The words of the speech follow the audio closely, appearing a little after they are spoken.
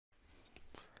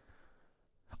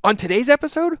On today's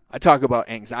episode, I talk about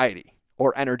anxiety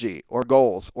or energy or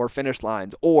goals or finish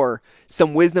lines or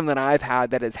some wisdom that I've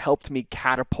had that has helped me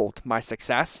catapult my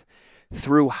success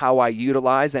through how I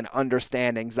utilize and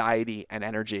understand anxiety and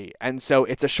energy. And so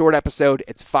it's a short episode.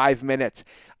 It's 5 minutes.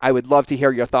 I would love to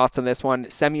hear your thoughts on this one.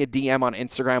 Send me a DM on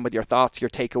Instagram with your thoughts, your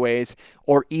takeaways,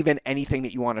 or even anything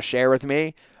that you want to share with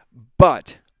me,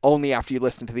 but only after you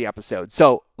listen to the episode.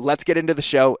 So let's get into the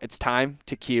show. It's time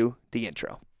to cue the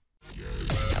intro.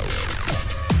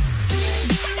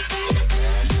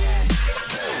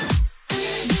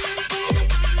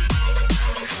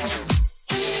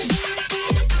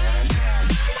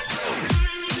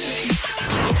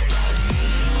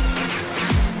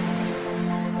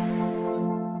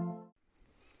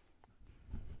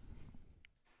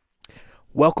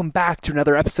 Welcome back to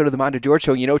another episode of the Mind of George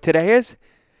Show. You know what today is?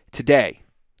 Today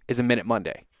is a Minute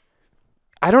Monday.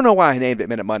 I don't know why I named it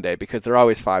Minute Monday because they're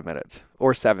always 5 minutes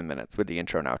or 7 minutes with the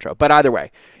intro and outro. But either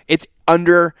way, it's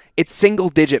single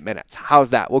digit minutes. How's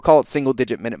that? We'll call it single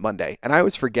digit Minute Monday. And I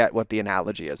always forget what the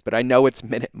analogy is, but I know it's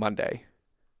Minute Monday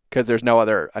because there's no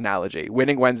other analogy.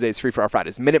 Winning Wednesdays, free for our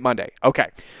Fridays. Minute Monday. Okay.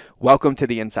 Welcome to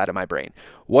the inside of my brain.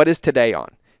 What is today on?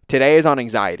 Today is on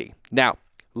anxiety. Now,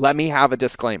 let me have a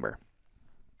disclaimer.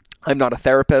 I'm not a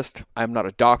therapist. I'm not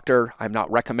a doctor. I'm not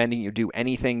recommending you do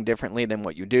anything differently than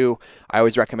what you do. I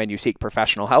always recommend you seek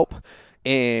professional help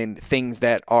in things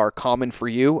that are common for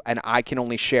you, and I can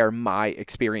only share my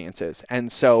experiences.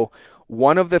 And so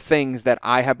one of the things that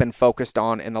I have been focused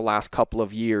on in the last couple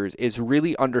of years is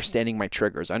really understanding my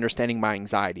triggers, understanding my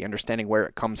anxiety, understanding where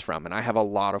it comes from. And I have a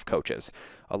lot of coaches,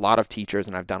 a lot of teachers,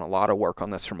 and I've done a lot of work on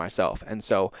this for myself. And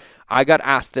so I got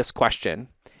asked this question.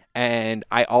 And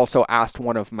I also asked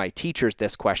one of my teachers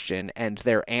this question, and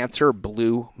their answer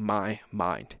blew my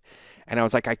mind. And I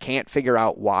was like, I can't figure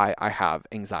out why I have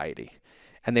anxiety.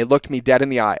 And they looked me dead in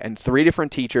the eye, and 3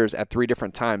 different teachers at 3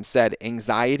 different times said,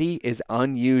 anxiety is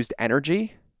unused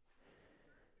energy,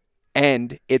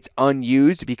 and it's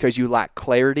unused because you lack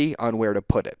clarity on where to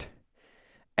put it.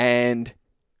 And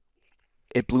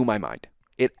it blew my mind.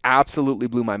 It absolutely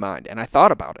blew my mind. And I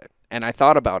thought about it. And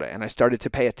I started to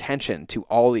pay attention to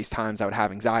all these times I would have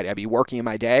anxiety. I'd be working in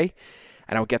my day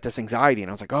and I would get this anxiety and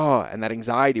I was like, oh, and that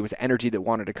anxiety was energy that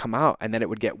wanted to come out. And then it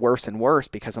would get worse and worse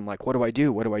because I'm like, what do I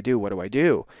do? What do I do? What do I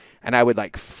do? And I would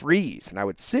like freeze and I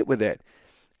would sit with it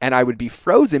and I would be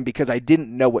frozen because I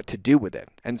didn't know what to do with it.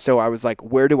 And so I was like,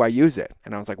 where do I use it?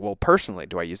 And I was like, well, personally,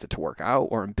 do I use it to work out,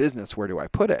 or in business, where do I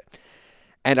put it?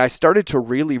 And I started to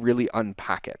really, really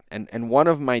unpack it. And one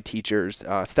of my teachers,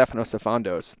 Stefano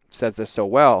Sifandos, says this so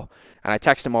well. And I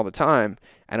text him all the time.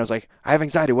 And I was like, I have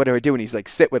anxiety. What do I do? And he's like,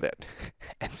 sit with it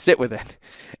and sit with it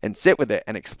and sit with it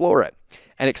and explore it.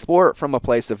 And explore it from a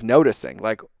place of noticing,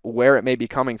 like where it may be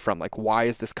coming from. Like, why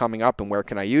is this coming up and where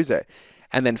can I use it?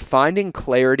 And then finding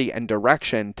clarity and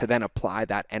direction to then apply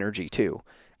that energy to.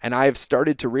 And I've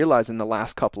started to realize in the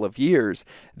last couple of years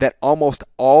that almost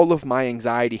all of my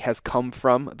anxiety has come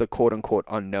from the quote unquote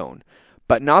unknown,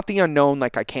 but not the unknown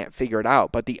like I can't figure it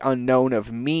out, but the unknown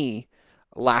of me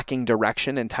lacking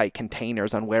direction and tight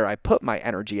containers on where I put my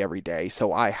energy every day.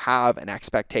 So I have an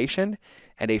expectation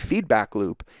and a feedback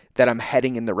loop that I'm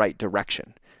heading in the right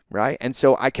direction, right? And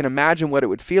so I can imagine what it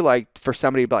would feel like for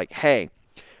somebody to be like, hey,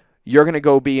 you're going to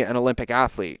go be an Olympic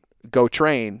athlete. Go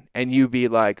train, and you be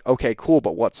like, okay, cool,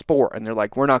 but what sport? And they're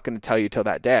like, we're not going to tell you till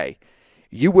that day.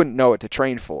 You wouldn't know what to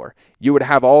train for. You would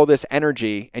have all this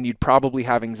energy and you'd probably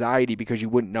have anxiety because you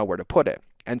wouldn't know where to put it.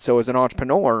 And so as an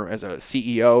entrepreneur, as a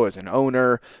CEO, as an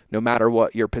owner, no matter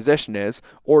what your position is,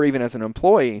 or even as an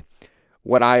employee,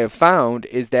 what I have found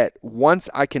is that once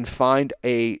I can find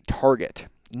a target,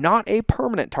 not a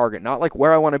permanent target, not like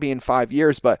where I want to be in 5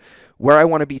 years, but where I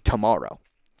want to be tomorrow,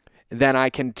 then I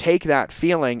can take that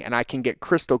feeling and I can get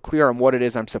crystal clear on what it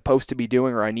is I'm supposed to be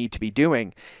doing or I need to be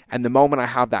doing. And the moment I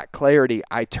have that clarity,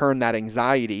 I turn that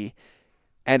anxiety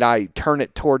and I turn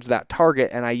it towards that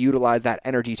target and I utilize that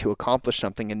energy to accomplish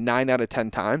something. And 9 out of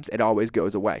 10 times, it always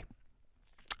goes away.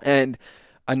 And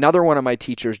another one of my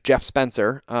teachers, Jeff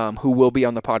Spencer, who will be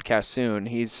on the podcast soon,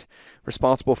 he's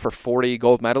responsible for 40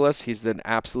 gold medalists. He's an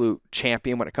absolute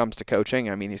champion when it comes to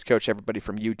coaching. I mean, he's coached everybody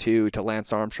from U2 to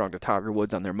Lance Armstrong to Tiger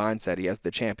Woods on their mindset. He has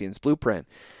the champion's blueprint.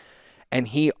 And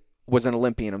he was an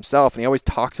Olympian himself, and he always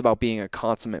talks about being a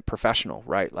consummate professional,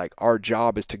 right? Like, our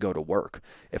job is to go to work.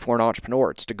 If we're an entrepreneur,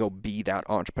 it's to go be that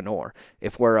entrepreneur.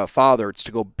 If we're a father, it's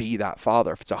to go be that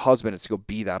father. If it's a husband, it's to go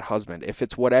be that husband. If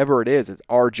it's whatever it is, it's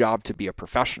our job to be a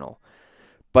professional.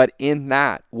 But in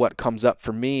that, what comes up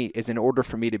for me is, in order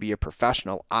for me to be a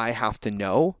professional, I have to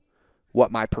know what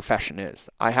my profession is.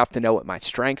 I have to know what my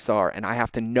strengths are, and I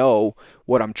have to know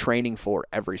what I'm training for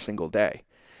every single day.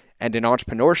 And in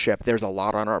entrepreneurship, there's a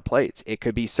lot on our plates. It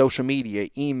could be social media,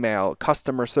 email,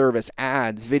 customer service,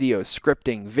 ads, videos,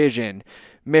 scripting, vision,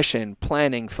 mission,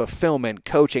 planning, fulfillment,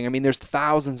 coaching. I mean, there's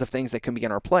thousands of things that can be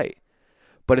on our plate.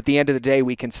 But at the end of the day,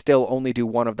 we can still only do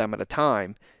one of them at a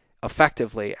time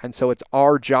effectively. And so it's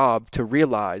our job to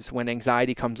realize when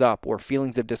anxiety comes up or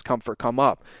feelings of discomfort come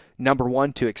up, number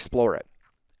one, to explore it.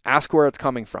 Ask where it's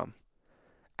coming from.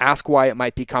 Ask why it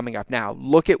might be coming up now.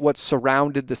 Look at what's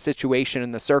surrounded the situation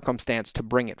and the circumstance to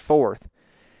bring it forth.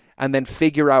 And then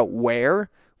figure out where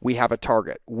we have a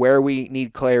target, where we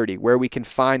need clarity, where we can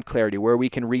find clarity, where we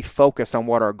can refocus on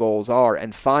what our goals are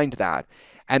and find that.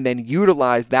 And then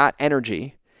utilize that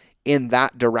energy in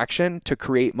that direction to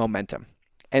create momentum.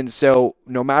 And so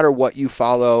no matter what you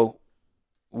follow,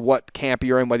 what camp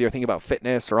you're in, whether you're thinking about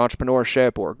fitness or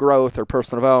entrepreneurship or growth or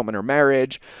personal development or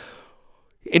marriage,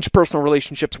 interpersonal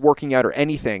relationships, working out, or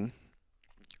anything,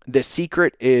 the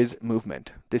secret is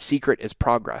movement. The secret is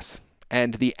progress.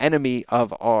 And the enemy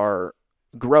of our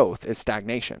growth is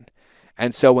stagnation.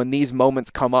 And so when these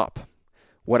moments come up,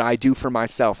 what I do for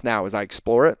myself now is I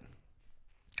explore it.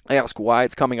 I ask why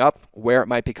it's coming up, where it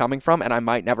might be coming from, and I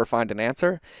might never find an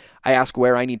answer. I ask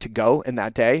where I need to go in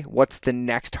that day. What's the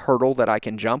next hurdle that I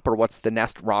can jump, or what's the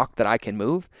next rock that I can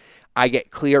move? I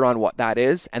get clear on what that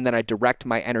is, and then I direct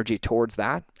my energy towards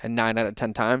that, and 9 out of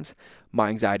 10 times, my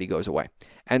anxiety goes away.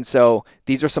 And so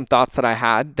these are some thoughts that I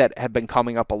had that have been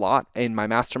coming up a lot in my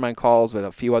mastermind calls with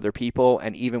a few other people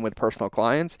and even with personal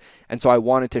clients. And so I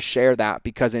wanted to share that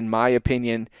because in my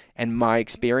opinion and my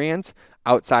experience,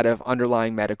 outside of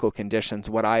underlying medical conditions,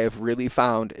 what I have really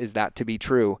found is that to be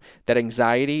true, that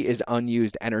anxiety is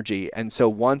unused energy. And so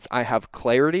once I have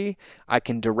clarity, I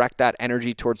can direct that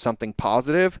energy towards something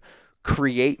positive,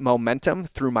 create momentum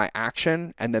through my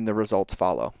action, and then the results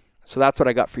follow. So that's what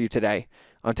I got for you today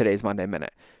on today's Monday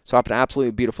Minute. So have an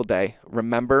absolutely beautiful day.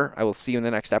 Remember, I will see you in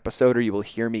the next episode, or you will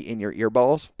hear me in your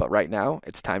earballs. But right now,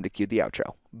 it's time to cue the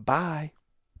outro. Bye.